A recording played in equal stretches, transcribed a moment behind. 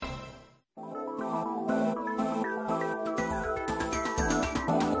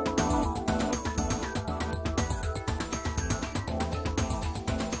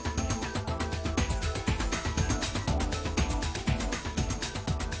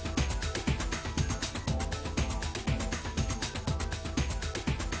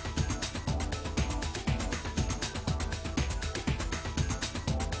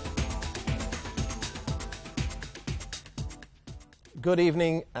Good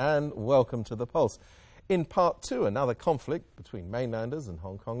evening and welcome to The Pulse. In part two, another conflict between mainlanders and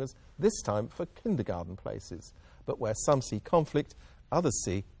Hong Kongers, this time for kindergarten places. But where some see conflict, others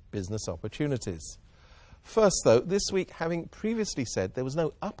see business opportunities. First though, this week, having previously said there was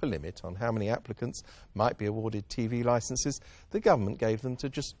no upper limit on how many applicants might be awarded TV licences, the government gave them to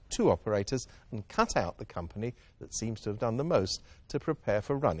just 2 operators and cut out the company that seems to have done the most to prepare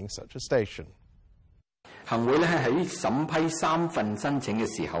for running such a station. 行會咧喺審批3份申請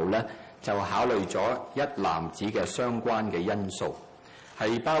嘅時候咧，就考慮咗一籃子嘅相關嘅因素，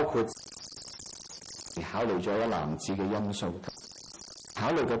係包括考慮咗一籃子嘅因素，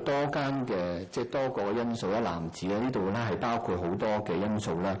考慮過多間嘅即係多個因素一籃子咧，呢度咧係包括好多嘅因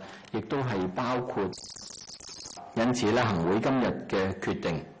素啦，亦都係包括，因此咧行會今日嘅決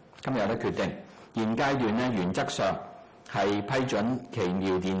定，今日嘅決定，現階段咧原則上係批准奇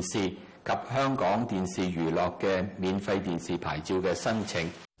妙電視及香港電視娛樂嘅免費電視牌照嘅申請。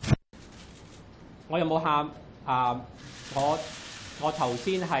我有冇喊我頭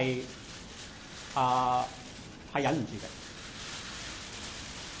先係忍唔住嘅。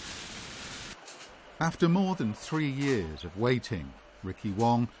After more than 3 years of waiting, Ricky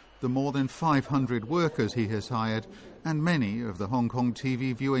Wong, the more than 500 workers he has hired, and many of the Hong Kong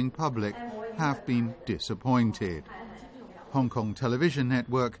TV viewing public have been disappointed. Hong Kong Television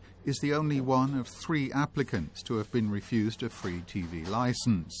Network is the only one of 3 applicants to have been refused a free TV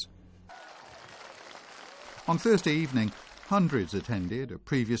licence. On Thursday evening, hundreds attended a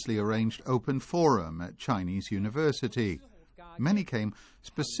previously arranged open forum at Chinese University. Many came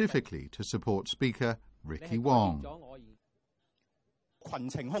specifically to support Speaker Ricky Wong. 群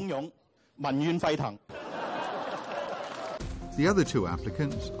情洶湧，民怨沸騰。 The other 2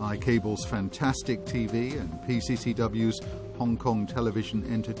 applicants, iCable's Fantastic TV and PCCW's Hong Kong Television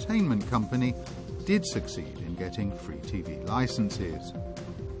Entertainment Company, did succeed in getting free TV licences.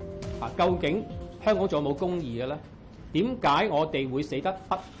 究竟香港仲有冇公義嘅咧？點解我哋會死得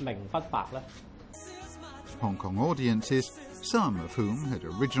不明不白咧？ Hong Kong audiences, some of whom had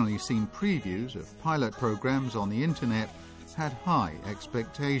originally seen previews of pilot programmes on the internet, had high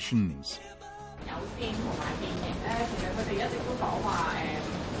expectations. 有線同埋電影咧，其實佢哋一直都講話唔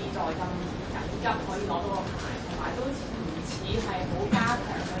自在咁緊急可以攞到個牌，同埋都唔似係好加強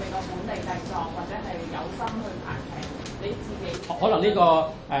佢哋個本地製作，或者係有心去排期。你自己可能呢個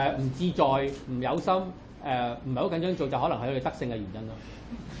唔自在、唔有心、唔係好緊張做，就可能係佢哋得勝嘅原因咯。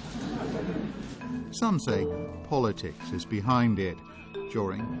Some say politics is behind it.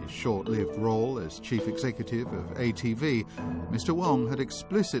 During his short-lived role as chief executive of ATV, Mr. Wong had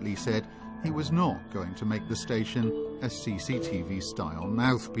explicitly said he was not going to make the station a CCTV-style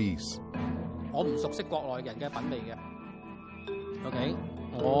mouthpiece. 我唔熟悉國內人嘅品味嘅。OK，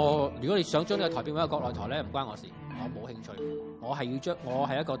 如果你想將呢個台變為一個國內台咧，唔關我事，我冇興趣。我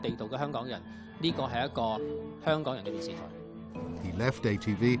係一個地道嘅香港人，呢個係一個香港人嘅電視台。He left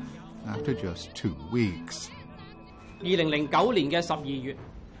ATV after just 2 weeks. 2009年嘅12月，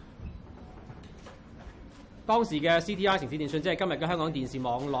當時嘅 CTI 城市電訊，即係今日嘅香港電視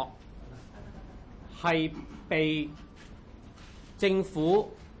網絡，係被政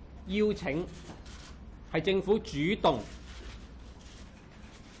府邀請，係政府主動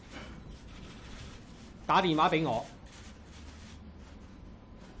打電話俾我，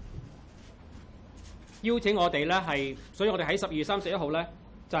邀請我哋咧係，所以我哋喺12月31號咧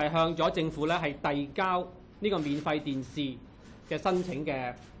就係向咗政府咧係遞交呢個免費電視嘅申請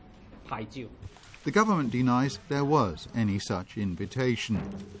嘅牌照。The government denies there was any such invitation.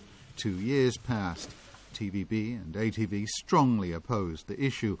 2 years passed. TVB and ATV strongly opposed the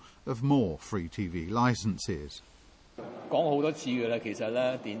issue of more free TV licences. 講好多次嘅啦，其實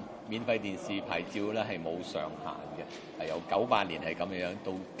咧免費電視牌照咧係冇上限嘅，係由98年係咁樣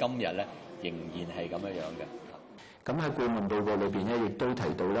到今日咧仍然係咁樣嘅。咁喺顧問報告裏邊咧，亦都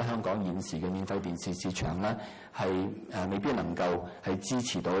提到咧，香港現時嘅免費電視市場咧係未必能夠係支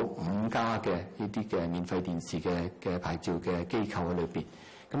持到5家嘅呢啲嘅免費電視嘅牌照嘅機構喺裏邊。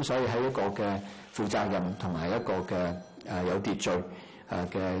咁所以喺一個嘅負責任同埋一個嘅有秩序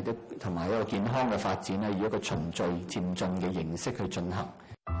嘅同埋一個健康嘅發展咧，以一個循序漸進嘅形式去進行。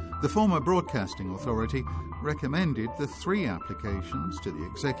The former Broadcasting Authority recommended the 3 applications to the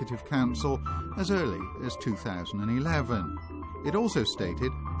Executive Council as early as 2011. It also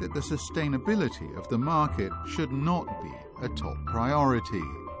stated that the sustainability of the market should not be a top priority.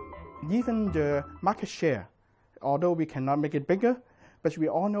 Even the market share, although we cannot make it bigger, but we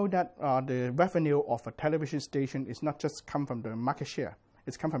all know that the revenue of a television station is not just come from the market share.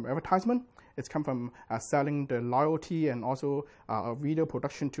 It's come from advertisement, it's come from selling the loyalty and also video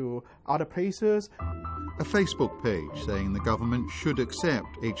production to other places. A Facebook page saying the government should accept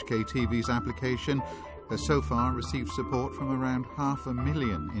HKTV's application has so far received support from around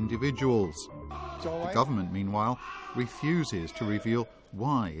 500,000 individuals. The government, meanwhile, refuses to reveal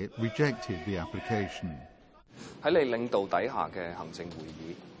why it rejected the application. 喺你領導底下嘅行政會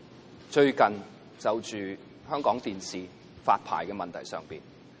議，最近就住香港電視發牌嘅問題上邊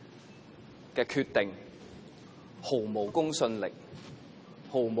嘅決定，毫無公信力，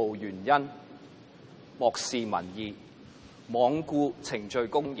毫無原因，漠視民意，罔顧程序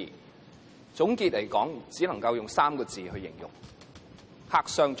公義。總結嚟講，只能夠用3個字去形容：黑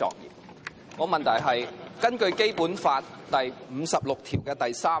箱作業。我問題係根據基本法第56條嘅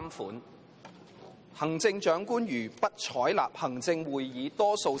第3款。 行政長官如不採納行政會議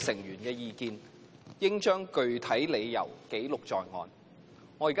多數成員嘅意見，應將具體理由記錄在案。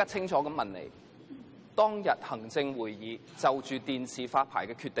我而家清楚咁問你，當日行政會議就住電視發牌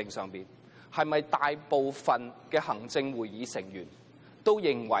嘅決定上邊，係咪大部分嘅行政會議成員都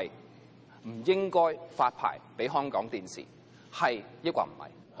認為唔應該發牌俾香港電視？係抑或唔係？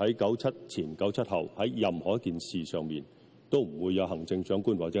喺97前、97後，喺任何一件事上面。 都唔會有行政長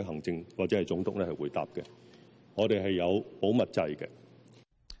官或者係總督咧係回答嘅，我哋係有保密制嘅。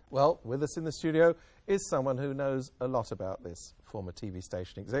Well, with us in the studio is someone who knows a lot about this, former TV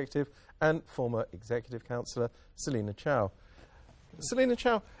station executive and former executive councillor Selina Chow. Selina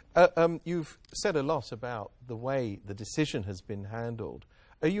Chow, you've said a lot about the way the decision has been handled.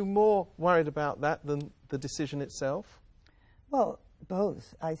 Are you more worried about that than the decision itself? Well,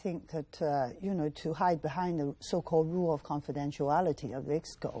 both. I think that, to hide behind the so-called rule of confidentiality of the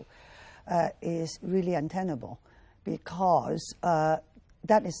EXCO is really untenable because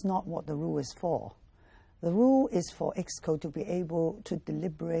that is not what the rule is for. The rule is for EXCO to be able to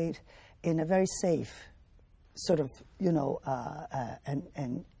deliberate in a very safe, sort of,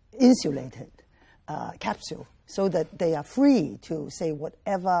 and insulated capsule so that they are free to say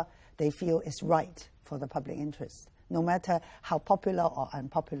whatever they feel is right for the public interest, no matter how popular or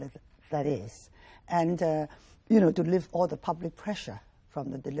unpopular that is, and to lift all the public pressure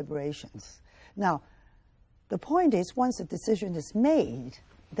from the deliberations. Now, the point is, once a decision is made,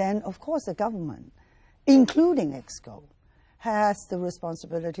 then of course the government, including EXCO, has the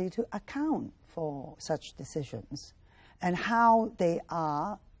responsibility to account for such decisions and how they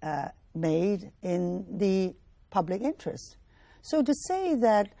are made in the public interest. So to say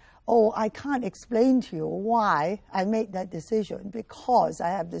that, oh, I can't explain to you why I made that decision because I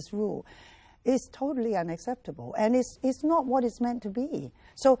have this rule, is totally unacceptable. And it's not what it's meant to be.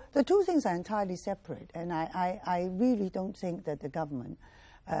 So the two things are entirely separate. And I really don't think that the government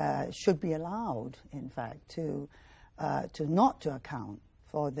should be allowed, in fact, to not to account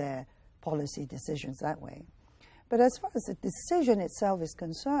for their policy decisions that way. But as far as the decision itself is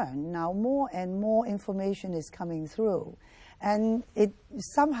concerned, now more and more information is coming through. And it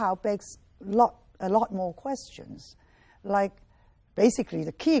somehow begs a lot more questions, like basically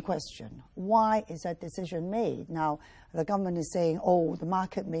the key question, why is that decision made? Now, the government is saying, oh, the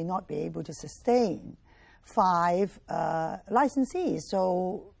market may not be able to sustain 5 licensees,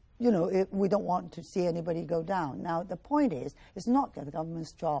 so, we don't want to see anybody go down. Now, the point is, it's not the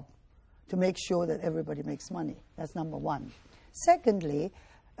government's job to make sure that everybody makes money. That's number one. Secondly,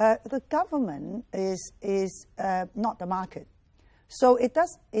 the government is not the market. So it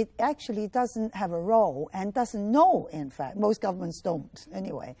actually doesn't have a role and doesn't know, in fact, most governments don't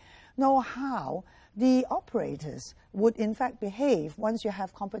anyway, know how the operators would in fact behave once you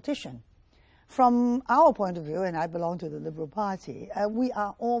have competition. From our point of view, and I belong to the Liberal Party, we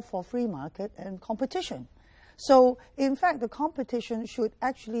are all for free market and competition. So, in fact, the competition should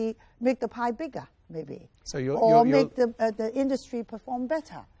actually make the pie bigger, maybe, or make the industry perform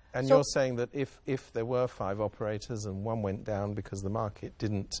better. And you're saying that if there were 5 operators and one went down because the market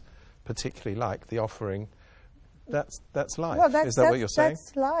didn't particularly like the offering, that's life. Well, is that what you're saying?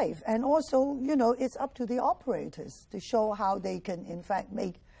 That's life. And also, it's up to the operators to show how they can, in fact,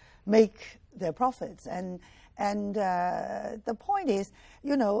 make their profits. And the point is,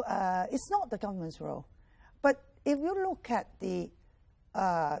 it's not the government's role. But if you look at the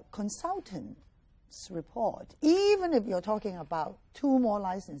consultant report, even if you're talking about 2 more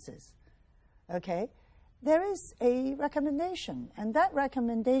licenses, okay, there is a recommendation, and that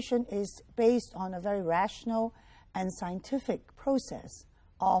recommendation is based on a very rational and scientific process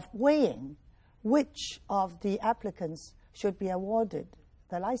of weighing which of the applicants should be awarded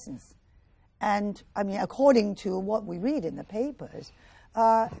the license. And, I mean, according to what we read in the papers,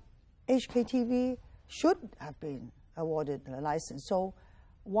 HKTV should have been awarded the license. So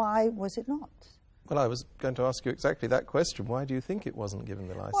why was it not? Well, I was going to ask you exactly that question. Why do you think it wasn't given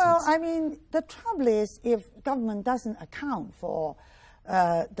the license? Well, I mean, the trouble is if government doesn't account for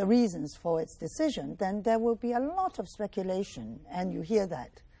the reasons for its decision, then there will be a lot of speculation, and you hear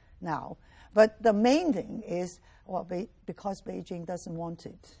that now. But the main thing is, well, because Beijing doesn't want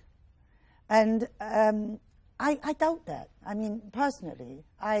it. And I doubt that. I mean, personally,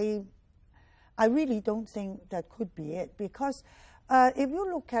 I really don't think that could be it, because if you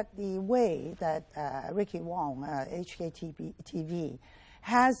look at the way that Ricky Wong, HKTV,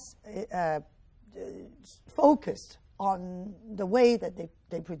 has focused on the way that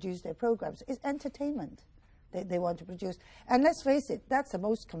they produce their programs, is entertainment they want to produce. And let's face it, that's the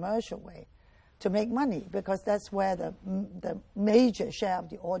most commercial way to make money, because that's where the major share of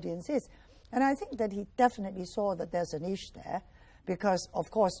the audience is. And I think that he definitely saw that there's a niche there, because,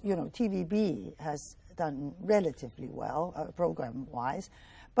 of course, you know, TVB has done relatively well, program-wise,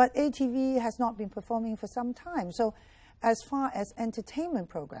 but ATV has not been performing for some time. So as far as entertainment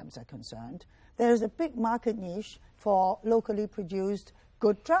programs are concerned, there's a big market niche for locally produced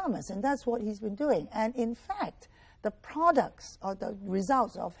good dramas, and that's what he's been doing. And in fact, the products or the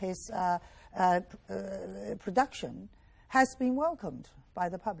results of his production has been welcomed by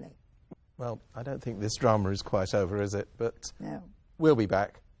the public. Well, I don't think this drama is quite over, is it? But no. We'll be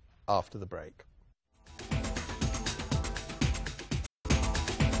back after the break.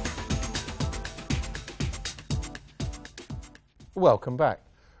 Welcome back.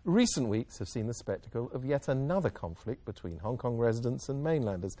 Recent weeks have seen the spectacle of yet another conflict between Hong Kong residents and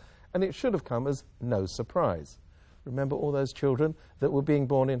mainlanders, and it should have come as no surprise. Remember all those children that were being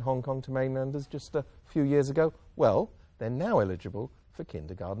born in Hong Kong to mainlanders just a few years ago? Well, they're now eligible for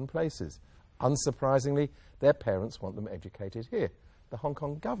kindergarten places. Unsurprisingly, their parents want them educated here. The Hong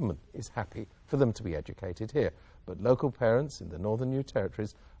Kong government is happy for them to be educated here, but local parents in the Northern New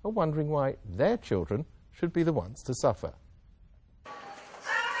Territories are wondering why their children should be the ones to suffer.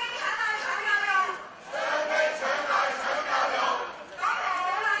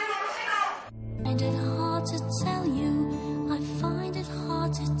 Find it hard to tell you, I find it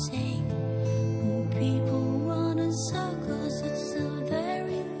hard to take. People run in circles, it's a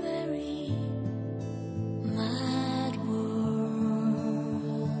very, very mad world.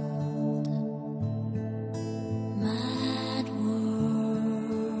 Mad world.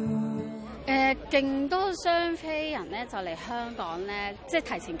 勁多雙非人咧就嚟香港咧，即係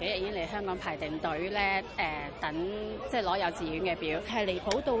提前幾日已經嚟香港排定隊咧，等即係攞幼稚園嘅表，係彌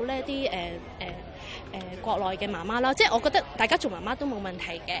補到呢啲國內嘅媽媽啦。即係我覺得大家做媽媽都冇問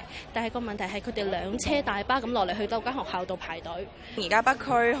題嘅，但係個問題係佢哋兩車大巴咁落嚟去到間學校度排隊。而家北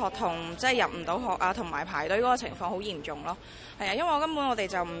區學童即係入唔到學啊，同埋排隊嗰個情況好嚴重咯。係啊，因為根本我哋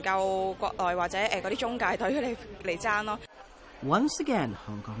就唔夠國內或者嗰啲中介隊嚟爭咯。Once again,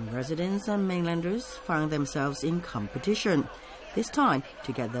 Hong Kong residents and mainlanders found themselves in competition, this time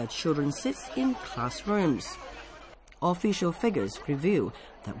to get their children's seats in classrooms. Official figures reveal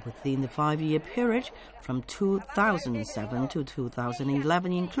that within the 5-year period, from 2007 to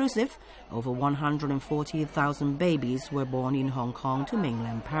 2011 inclusive, over 140,000 babies were born in Hong Kong to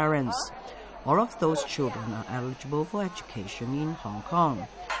mainland parents. All of those children are eligible for education in Hong Kong.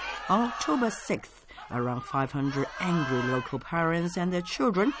 On October 6th, around 500 angry local parents and their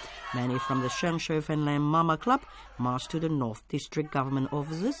children, many from the Sheng Shui Fanland Mama Club, marched to the North District government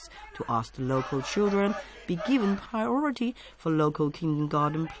offices to ask the local children be given priority for local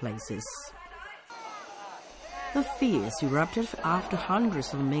kindergarten places. The fears erupted after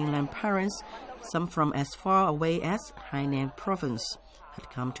hundreds of mainland parents, some from as far away as Hainan province, had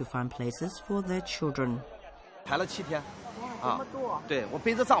come to find places for their children. 排了7天。对，我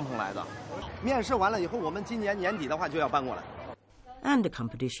背着帐篷来的。面试完了以后，我们今年年底的话就要搬过来。 And the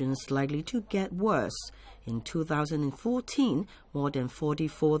competition is likely to get worse. In 2014, more than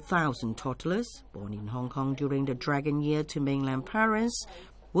 44,000 toddlers born in Hong Kong during the Dragon Year to mainland parents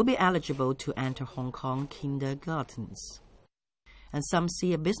will be eligible to enter Hong Kong kindergartens. And some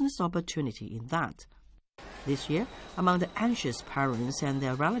see a business opportunity in that. This year, among the anxious parents and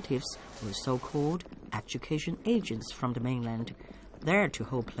their relatives were so-called education agents from the mainland, there to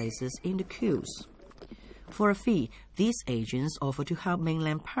hold places in the queues. For a fee, these agents offer to help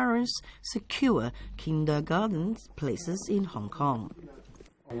mainland parents secure kindergarten places in Hong Kong.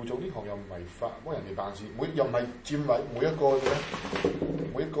 護組啲學又唔違法，幫人哋辦事，又唔係佔位，每一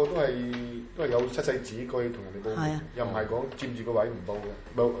個都係有出世紙據同人哋報嘅，又唔係講佔住個位唔報嘅。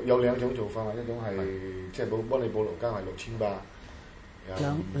有兩種做法，一種係即係幫你報6間係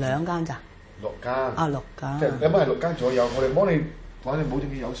6800，兩間咋？6間啊，6間，即係一般係6間左右，我哋幫你保證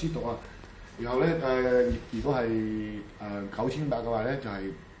佢有書讀啊。然後咧如果係9800嘅話咧，就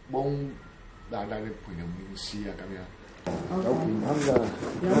係幫大嘅朋友面試啊咁樣。 有評分㗎，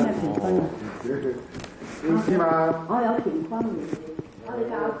有咩評分啊？你知嘛？我有評分嘅，我哋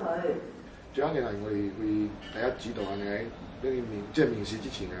教佢。最緊要係我哋會第一指導下你喺即係面試之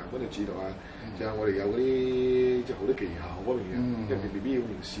前啊，幫你指導下，就係我哋有嗰啲即係好多技巧方面嘅，人哋未必要面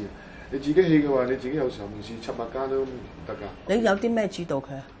試。你自己去嘅話，你自己有時候面試700間都唔得㗎。你有啲咩指導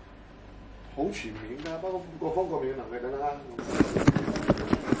佢啊？好全面㗎，包括各方各面嘅能力等等啦。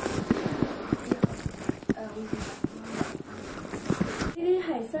 呢啲係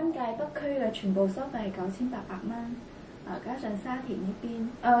新界北區嘅，全部收費係9800蚊。加上沙田呢邊，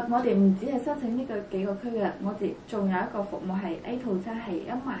我哋唔止係申請呢幾個區嘅，我哋仲有一個服務係 A 套餐係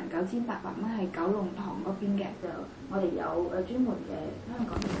19800蚊，係九龍塘嗰邊嘅。就我哋有專門嘅香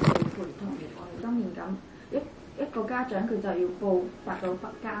港人陪同我哋當面咁，一個家長佢就要報8到10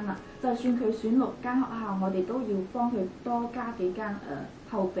間啦。就算佢選6間學校，我哋都要幫佢多加幾間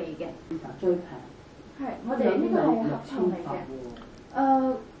後備嘅。最平。係，我哋呢個係合同嚟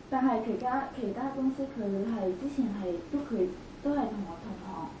嘅。但係其他公司佢係之前係都係同我同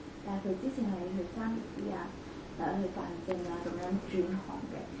行，但係佢之前係去生 B 啊，去辦證啊咁樣轉行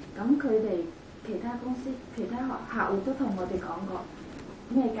嘅。咁佢哋其他公司、其他客戶都同我哋講過，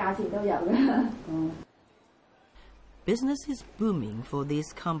咩價錢都有嘅。Business is booming for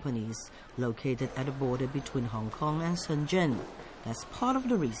these companies located at the border between Hong Kong and Shenzhen. That's part of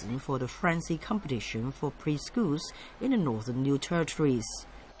the reason for the frenzied competition for preschools in the northern New Territories.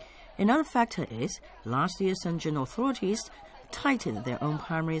 Another factor is last year Shenzhen authorities tightened their own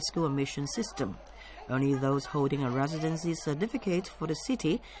primary school admission system. Only those holding a residency certificate for the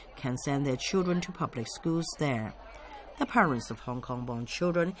city can send their children to public schools there. The parents of Hong Kong-born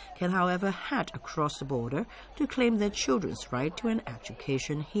children can, however, head across the border to claim their children's right to an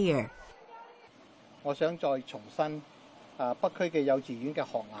education here. 我想再重申，北區嘅幼稚園嘅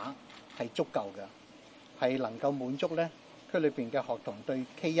學額係足夠嘅，係能夠滿足咧區裏邊嘅學童對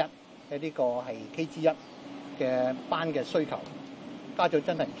K1 嘅呢個係 KG1 嘅班嘅需求。家長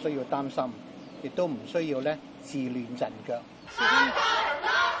真係唔需要擔心，亦都唔需要咧自亂陣腳。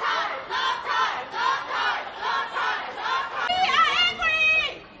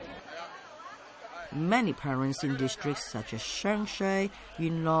Many parents in districts such as Shengshui,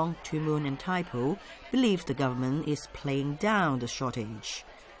 Yunlong, Tumun and Tai Po believe the government is playing down the shortage.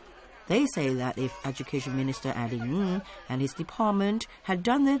 They say that if Education Minister Eddie Ng and his department had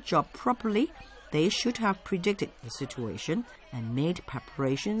done their job properly, they should have predicted the situation and made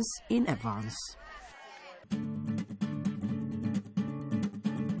preparations in advance.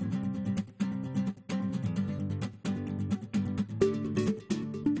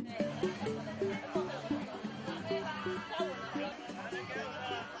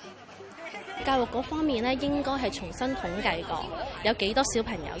 Education 嗰方面咧，應該係重新統計過，有幾多小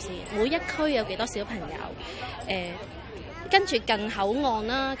朋友先，每一區有幾多小朋友，跟住近口岸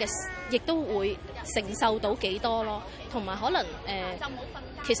啦嘅，亦都會承受到幾多咯，同埋可能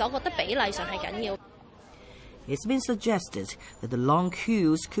其實我覺得比例上係緊要。It's been suggested that the long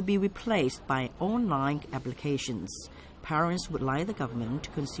queues could be replaced by online applications. Parents would like the government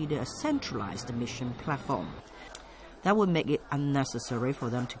to consider a centralized admission platform. That would make it unnecessary for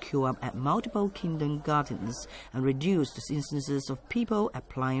them to queue up at multiple kindergartens and reduce the instances of people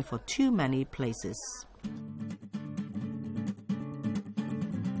applying for too many places.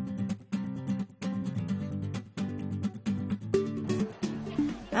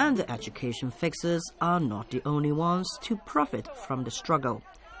 And the education fixers are not the only ones to profit from the struggle.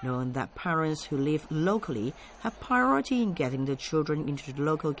 Knowing that parents who live locally have priority in getting their children into the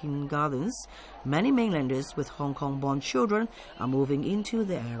local kindergartens, many mainlanders with Hong Kong-born children are moving into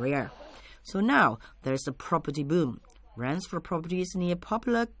the area. So now there's a property boom. Rents for properties near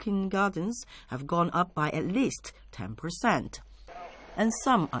popular kindergartens have gone up by at least 10%. And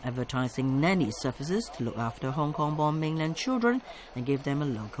some are advertising nanny services to look after Hong Kong-born mainland children and give them a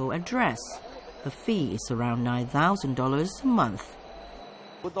local address. The fee is around $9,000 a month.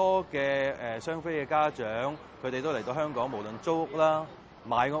 好多嘅雙非嘅家長，佢哋都嚟到香港，無論租屋啦、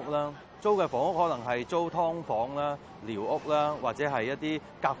買屋啦，租嘅房屋可能係租劏房啦、寮屋啦，或者係一啲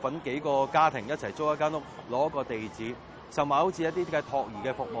夾份幾個家庭一齊租一間屋，攞個地址，甚至好似一啲嘅托兒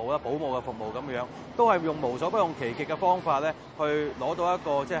嘅服務啦、保姆嘅服務咁樣，都係用無所不用其極嘅方法咧，去攞到一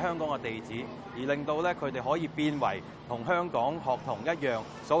個即係香港嘅地址，而令到咧佢哋可以變為同香港學童一樣，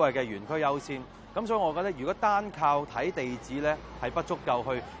所謂嘅原區優先。咁所以我覺得，如果單靠睇地址咧，係不足夠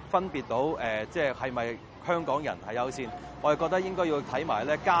去分別到即係係咪香港人係優先。我哋覺得應該要睇埋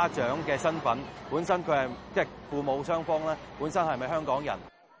咧家長嘅身份，本身佢係即係父母雙方咧，本身係咪香港人。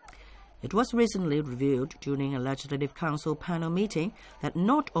It was recently revealed during a Legislative Council panel meeting that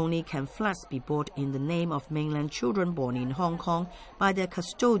not only can flats be bought in the name of mainland children born in Hong Kong by their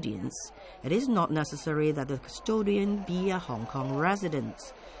custodians, it is not necessary that the custodian be a Hong Kong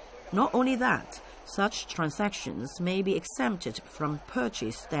resident. Not only that, such transactions may be exempted from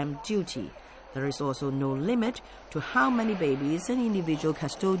purchase stamp duty. There is also no limit to how many babies an individual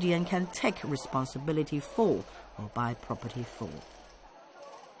custodian can take responsibility for or buy property for.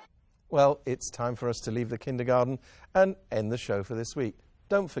 Well, it's time for us to leave the kindergarten and end the show for this week.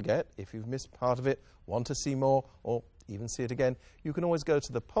 Don't forget, if you've missed part of it, want to see more, or even see it again, you can always go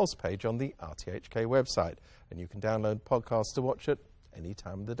to the Pulse page on the RTHK website, and you can download podcasts to watch at any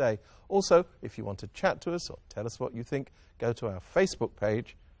time of the day. Also, if you want to chat to us or tell us what you think, go to our Facebook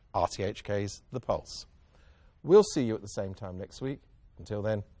page, RTHK's The Pulse. We'll see you at the same time next week. Until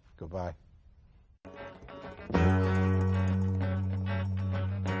then, goodbye.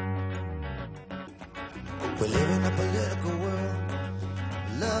 We live in a political world.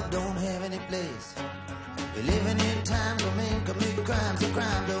 Love don't have any place. We're living in times when men commit crimes, and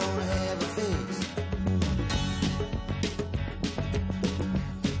crime don't have a face.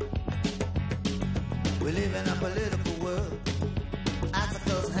 We live in a political